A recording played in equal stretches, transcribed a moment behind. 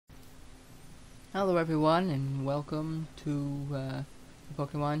Hello everyone and welcome to the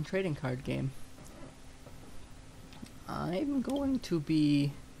Pokemon trading card game. I'm going to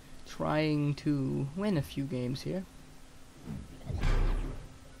be trying to win a few games here.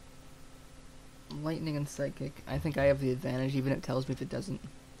 Lightning and Psychic. I think I have the advantage even if it tells me if it doesn't.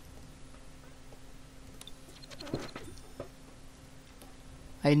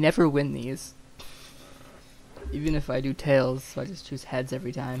 I never win these. Even if I do tails, so I just choose heads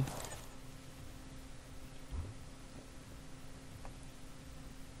every time.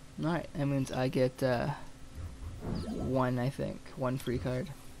 Alright, that means I get one free card.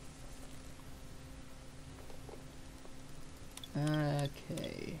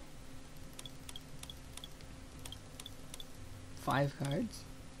 Okay. 5 cards?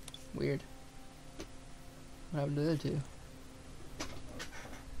 Weird. What happened to the other 2?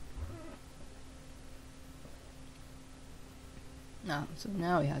 No, so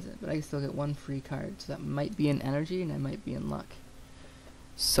now he has it, but I can still get 1 free card, so that might be in energy and I might be in luck.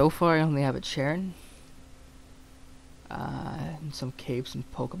 So far I only have a Charen, and some capes and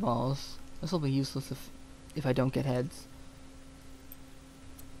Pokeballs. This will be useless if I don't get heads.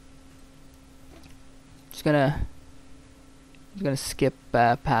 I'm gonna skip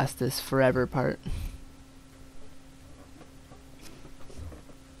past this forever part.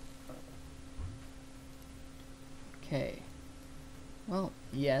 Okay. Well,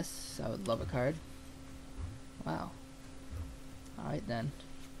 yes, I would love a card. Wow. Alright then.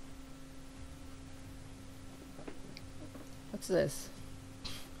 What's this?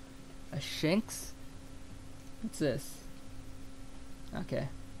 A Shinx? What's this? Okay.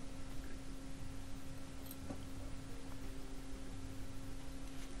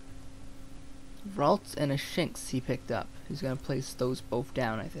 Ralts and a Shinx he picked up. He's gonna place those both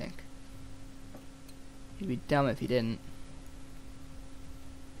down, I think. He'd be dumb if he didn't.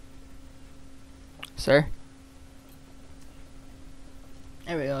 Sir?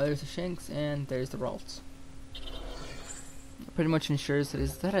 There we go, there's a Shinx and there's the Ralts. It pretty much ensures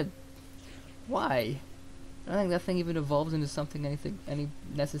that why? I don't think that thing even evolves into something, any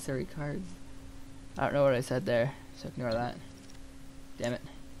necessary cards. I don't know what I said there, so ignore that. Damn it.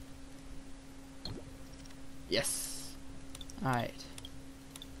 Yes! Alright.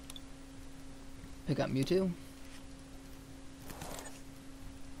 Pick up Mewtwo.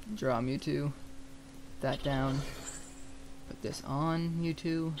 Draw Mewtwo. That down. Put this on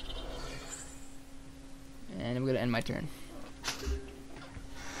Mewtwo. And I'm gonna end my turn.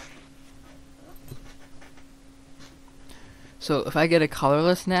 So if I get a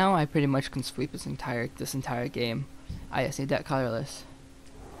colorless now, I pretty much can sweep this entire game. I just need that colorless.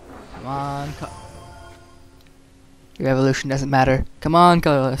 Come on, your evolution doesn't matter. Come on,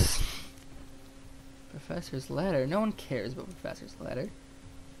 colorless. Professor's letter. No one cares about Professor's letter.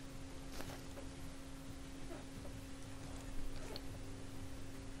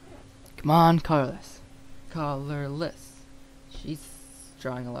 Come on, colorless. Colorless. She's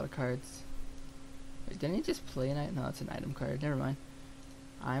drawing a lot of cards. Wait, didn't he just play an item? No, it's an item card. Never mind.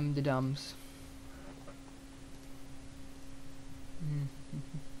 I'm the dumbs.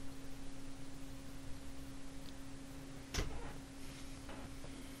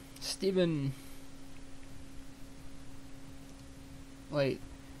 Steven. Wait.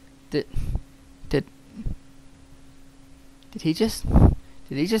 Did he just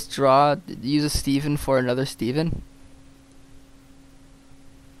use a Steven for another Steven?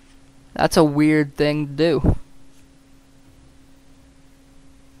 That's a weird thing to do.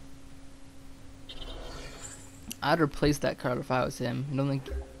 I'd replace that card if I was him. I don't think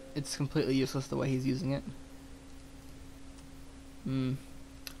it's completely useless the way he's using it.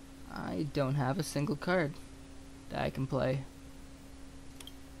 I don't have a single card that I can play.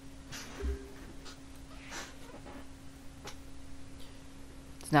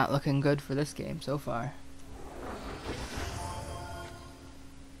 It's not looking good for this game so far.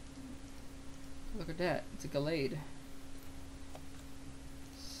 Look at that, it's a Gallade.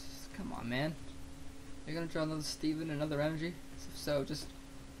 Come on, man. You're gonna draw another Steven, another energy? If so, just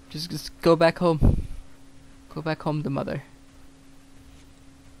go back home. Go back home to mother.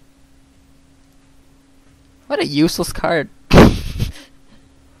 What a useless card. I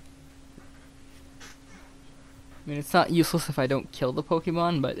mean, it's not useless if I don't kill the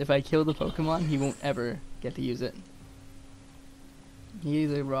Pokemon, but if I kill the Pokemon, he won't ever get to use it. He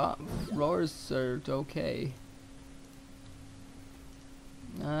either roars or okay.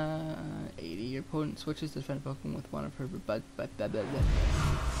 80. Your opponent switches to defend a Pokemon with one of her I'm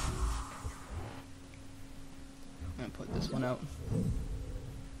gonna put this one out.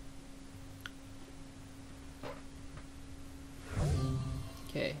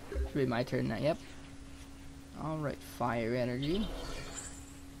 Okay. Should be my turn now, yep. Alright, fire energy.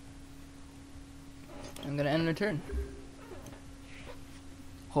 I'm gonna end the turn.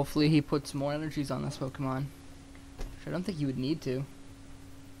 Hopefully he puts more energies on this Pokemon. Which I don't think you would need to.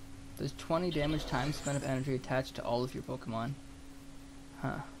 There's 20 damage times spent of energy attached to all of your Pokemon.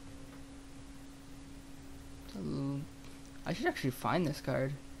 Huh. So, I should actually find this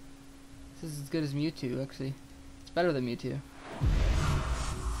card. This is as good as Mewtwo, actually. It's better than Mewtwo.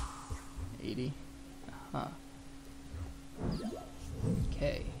 80. Huh.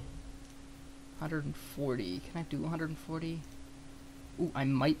 Okay. 140. Can I do 140? Ooh, I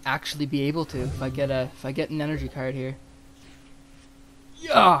might actually be able to if I get an energy card here.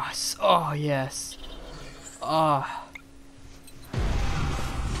 Yes! Oh yes. Ah.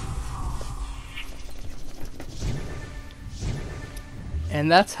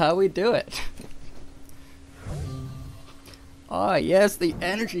 And that's how we do it. Oh yes, the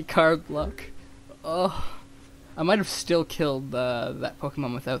energy card luck. Oh, I might have still killed that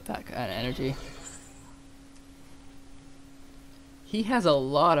Pokemon without that kind of energy. He has a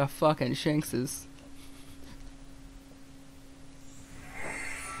lot of fucking Shinxes.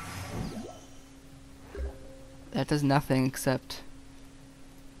 That does nothing except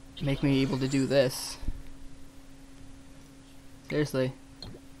make me able to do this. Seriously.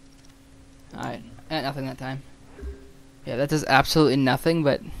 Alright, nothing that time. Yeah, that does absolutely nothing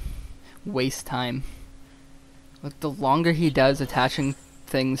but waste time. Like, the longer he does attaching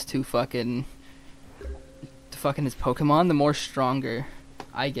things to fucking his Pokemon, the more stronger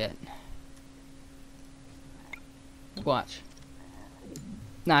I get. Watch.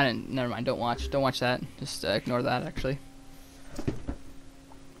 Nah, never mind, don't watch that. Just ignore that, actually.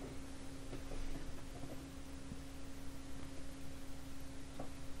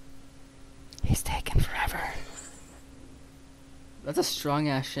 He's taking forever. That's a strong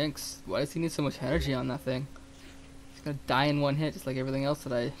ass Shinx. Why does he need so much energy on that thing? He's gonna die in one hit, just like everything else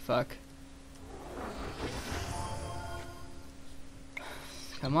that I fuck.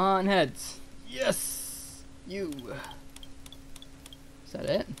 Come on, heads. Yes! You. Is that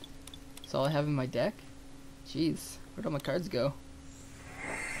it? That's all I have in my deck? Jeez, where'd all my cards go?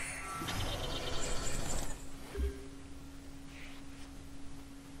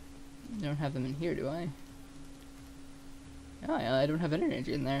 I don't have them in here, do I? Oh yeah, I don't have any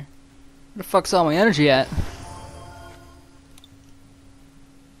energy in there. Where the fuck's all my energy at?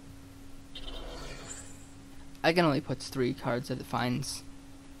 I can only put 3 cards that it finds.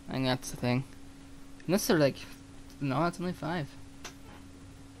 I think that's the thing. Unless they're like... No, it's only 5.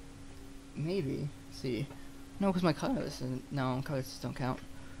 Maybe. Let's see. No, because my colors... No, colors don't count.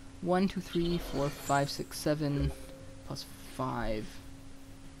 1, 2, 3, 4, 5, 6, 7... plus 5.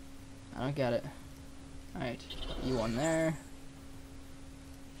 I don't get it. Alright. You one there.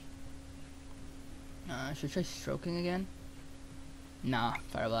 Should I try stroking again? Nah,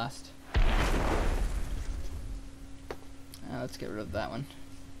 Fire Blast. Let's get rid of that one.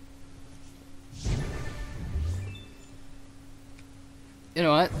 You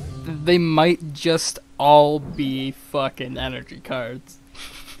know what? They might just all be fucking energy cards.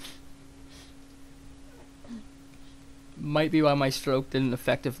 Might be why my stroke didn't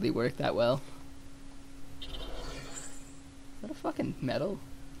effectively work that well. Is that a fucking metal?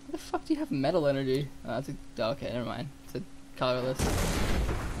 Why the fuck do you have metal energy? Oh, that's a... Okay, never mind. It's a colorless.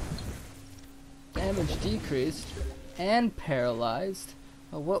 Damage decreased. And paralyzed.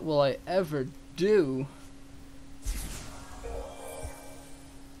 Well, what will I ever do?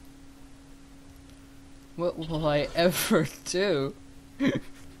 What will I ever do?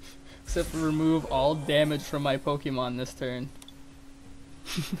 Except for remove all damage from my Pokemon this turn.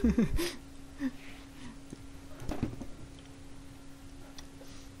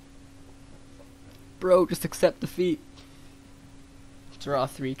 Bro, just accept defeat. Draw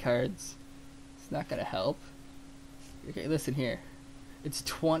 3 cards. It's not gonna help. Okay, listen here. It's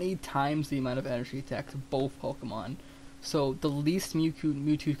 20 times the amount of energy attack to both Pokemon. So the least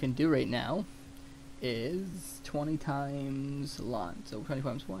Mewtwo can do right now is 20 times Lon. So 20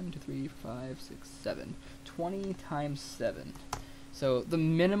 times 1, 2, 3, 5, 6, 7. 20 times 7. So the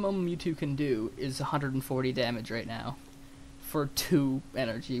minimum Mewtwo can do is 140 damage right now. For 2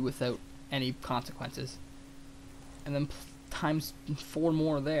 energy without any consequences. And then times 4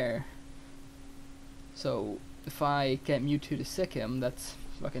 more there. So if I get Mewtwo to sick him, that's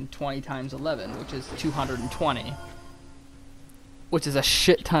fucking 20 times 11, which is 220. Which is a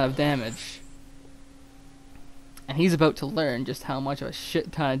shit ton of damage. And he's about to learn just how much of a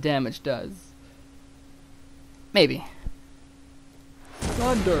shit ton of damage does. Maybe.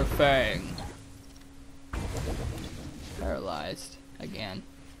 Thunderfang. Paralyzed. Again.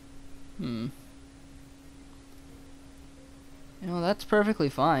 You know, that's perfectly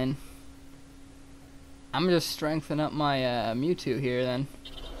fine. I'm just strengthening up my Mewtwo here then.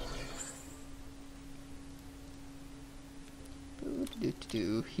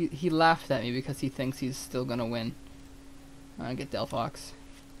 He laughed at me because he thinks he's still gonna win. I'm gonna get Delphox.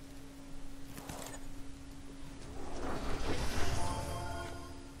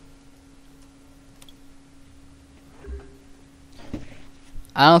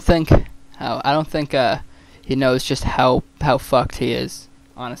 I don't think he knows just how fucked he is,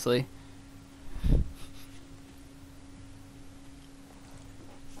 honestly.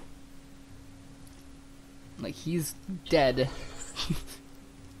 Like, he's dead.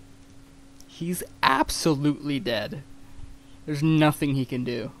 He's absolutely dead. There's nothing he can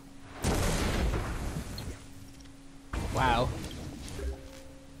do. Wow.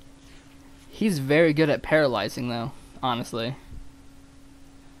 He's very good at paralyzing, though, honestly.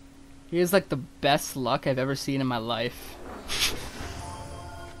 He has, like, the best luck I've ever seen in my life.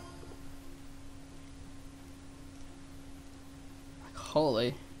 Like,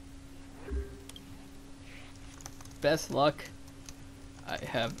 holy. Best luck I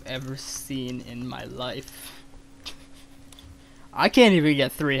have ever seen in my life. I can't even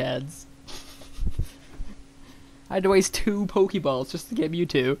get 3 heads. I had to waste 2 Pokeballs just to get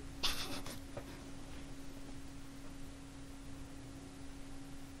Mewtwo.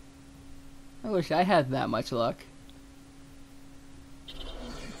 I wish I had that much luck. He's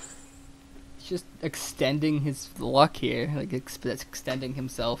just extending his luck here, like extending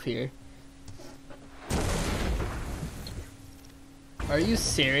himself here. Are you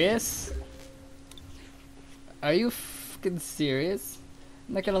serious? Are you fucking serious?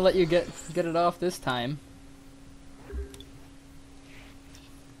 I'm not gonna let you get it off this time.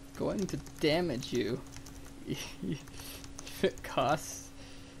 Going to damage you. If it costs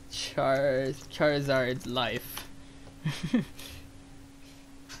Charizard's life.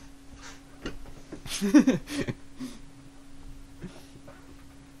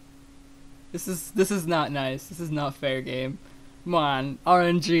 This is not nice. This is not fair game. Come on,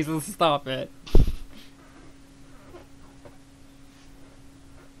 RNGesus, stop it.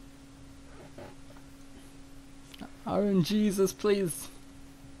 RNGesus, please.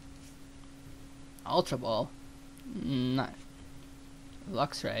 Ultra Ball. Not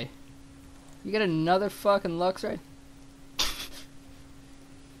Luxray. You get another fucking Luxray?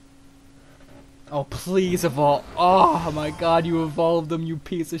 Oh, please evolve. Oh my god, you evolved them, you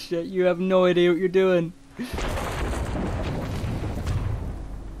piece of shit. You have no idea what you're doing.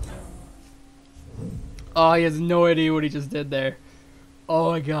 Oh, he has no idea what he just did there.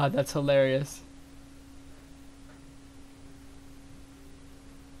 Oh my god, that's hilarious.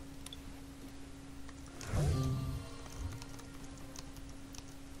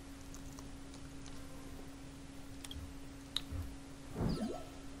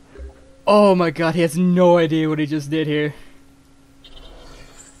 Oh my god, he has no idea what he just did here.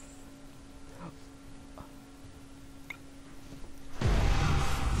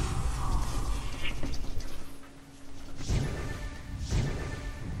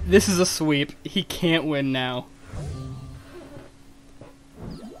 This is a sweep. He can't win now.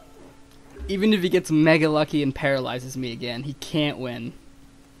 Even if he gets mega lucky and paralyzes me again, he can't win.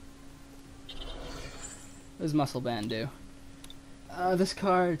 What does Muscle Band do? This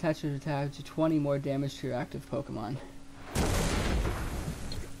card attaches to 20 more damage to your active Pokemon.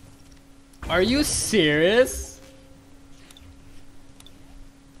 Are you serious?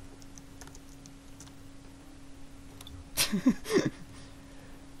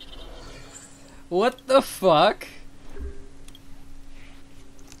 What the fuck?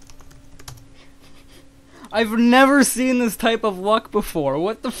 I've never seen this type of luck before.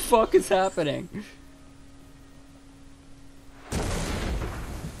 What the fuck is happening?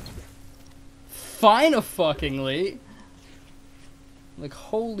 Fine-a-fuckingly. Like,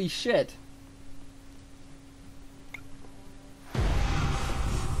 holy shit.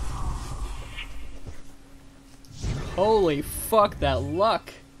 Holy fuck, that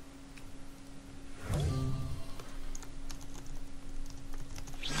luck.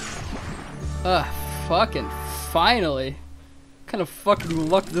 Fucking finally. What kind of fucking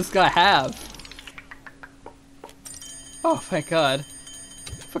luck does this guy have? Oh, thank god.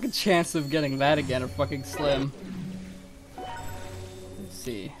 Fucking chance of getting that again are fucking slim. Let's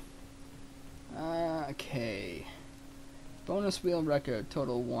see. Okay. Bonus wheel record,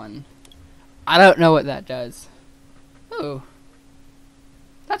 total 1. I don't know what that does. Oh.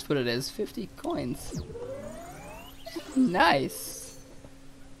 That's what it is, 50 coins. Nice.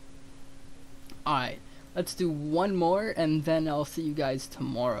 Alright, let's do one more, and then I'll see you guys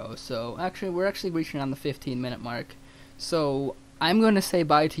tomorrow. So actually, we're actually reaching on the 15-minute mark. So I'm going to say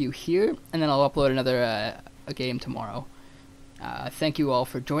bye to you here, and then I'll upload another a game tomorrow. Thank you all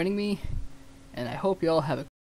for joining me, and I hope you all have a